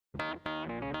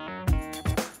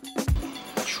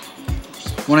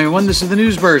Morning, everyone. This is the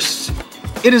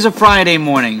NewsBurst. It is a Friday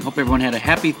morning. Hope everyone had a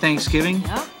happy Thanksgiving.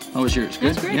 Yep. How was yours?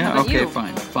 Good? Great. Yeah, How about okay, you?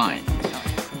 fine.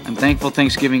 I'm thankful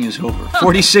Thanksgiving is over.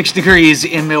 46 degrees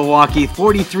in Milwaukee,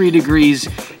 43 degrees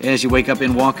as you wake up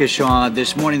in Waukesha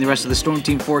this morning. The rest of the Storm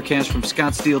Team forecast from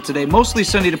Scottsdale today. Mostly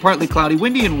sunny to partly cloudy,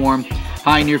 windy and warm,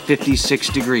 high near 56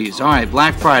 degrees. All right,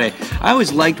 Black Friday. I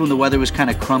always liked when the weather was kind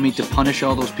of crummy to punish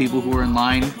all those people who were in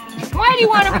line. Why do you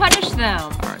want to punish them?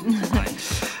 All right,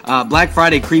 fine. Black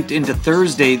Friday creeped into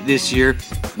Thursday this year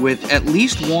with at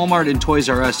least Walmart and Toys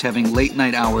R Us having late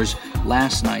night hours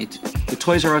last night. The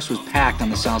Toys R Us was packed on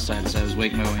the south side as I was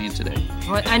waking my way in today.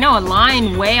 Well, I know, a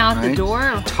line way out the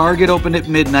door. Target opened at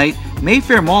midnight.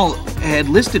 Mayfair Mall had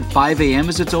listed 5 a.m.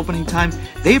 as its opening time.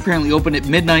 They apparently opened at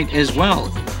midnight as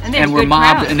well. And were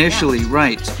mobbed crowd, initially, yeah.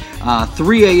 Right.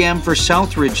 3 a.m. for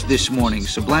Southridge this morning.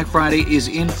 So Black Friday is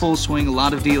in full swing. A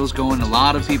lot of deals going. A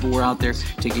lot of people were out there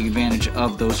taking advantage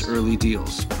of those early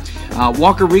deals.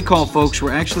 Walker Recall folks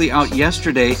were actually out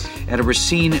yesterday at a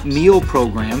Racine meal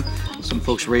program. Some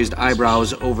folks raised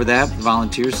eyebrows over that.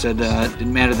 Volunteers said it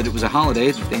didn't matter that it was a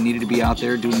holiday. They needed to be out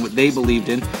there doing what they believed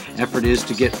in. Effort is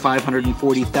to get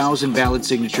 540,000 valid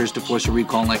signatures to force a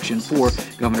recall election for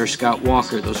Governor Scott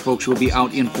Walker. Those folks will be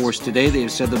out in force today. They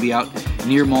have said they'll be out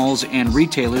near malls and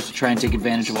retailers to try and take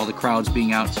advantage of all the crowds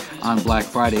being out on Black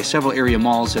Friday. Several area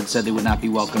malls had said they would not be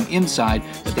welcome inside,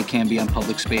 but they can be on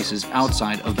public spaces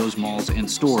outside of those malls and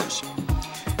stores.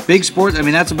 Big sports, I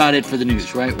mean, that's about it for the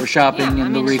news, right? We're shopping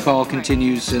and the recall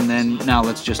continues, and then now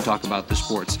let's just talk about the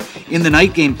sports. In the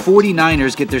night game,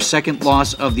 49ers get their second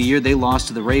loss of the year. They lost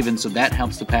to the Ravens, so that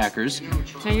helps the Packers.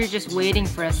 So you're just waiting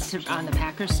for us to on the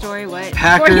Packers story? What?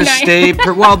 Packers 49? stay,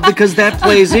 well, because that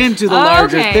plays into the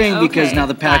larger thing, because okay. now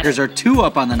the Packers are 2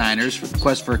 up on the Niners for the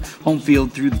quest for home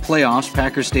field through the playoffs.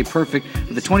 Packers stay perfect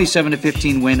with a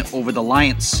 27-15 win over the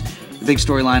Lions. The big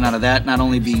storyline out of that, not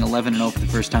only being 11-0 for the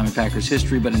first time in Packers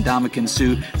history, but Ndamukong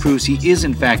Suh proves he is,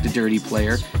 in fact, a dirty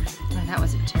player. Man, that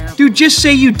was a terrible... Dude, just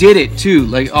say you did it, too.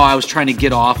 Like, I was trying to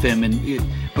get off him, and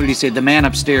what did he say? The man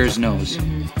upstairs knows.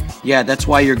 Mm-hmm. Yeah, that's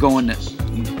why you're going to...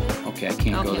 Okay, I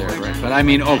can't go there, right? But I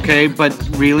mean, okay, but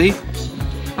really?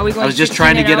 Are we going I was just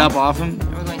trying to get 16-0? up off him.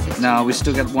 Are we going 16-0? No, we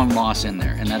still got one loss in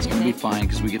there, and that's going to be fine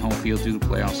because we get home field through the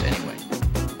playoffs anyway.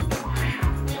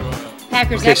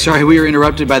 Packers. Okay, sorry, we were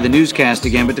interrupted by the newscast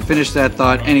again, but to finish that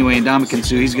thought, anyway, Ndamukong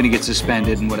Suh, he's going to get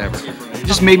suspended and whatever. It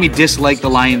just made me dislike the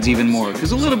Lions even more,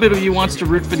 because a little bit of you wants to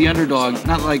root for the underdog.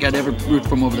 Not like I'd ever root for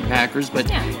them over the Packers, but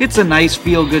it's a nice,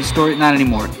 feel-good story. Not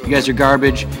anymore. You guys are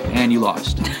garbage, and you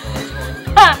lost.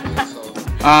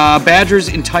 Badgers'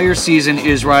 entire season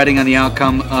is riding on the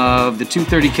outcome of the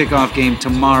 2:30 kickoff game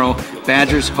tomorrow.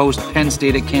 Badgers host Penn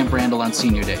State at Camp Randall on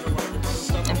Senior Day.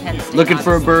 Looking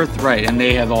for a berth, right, and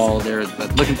they have all their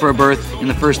looking for a berth in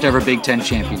the first ever Big Ten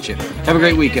championship. Have a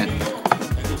great weekend.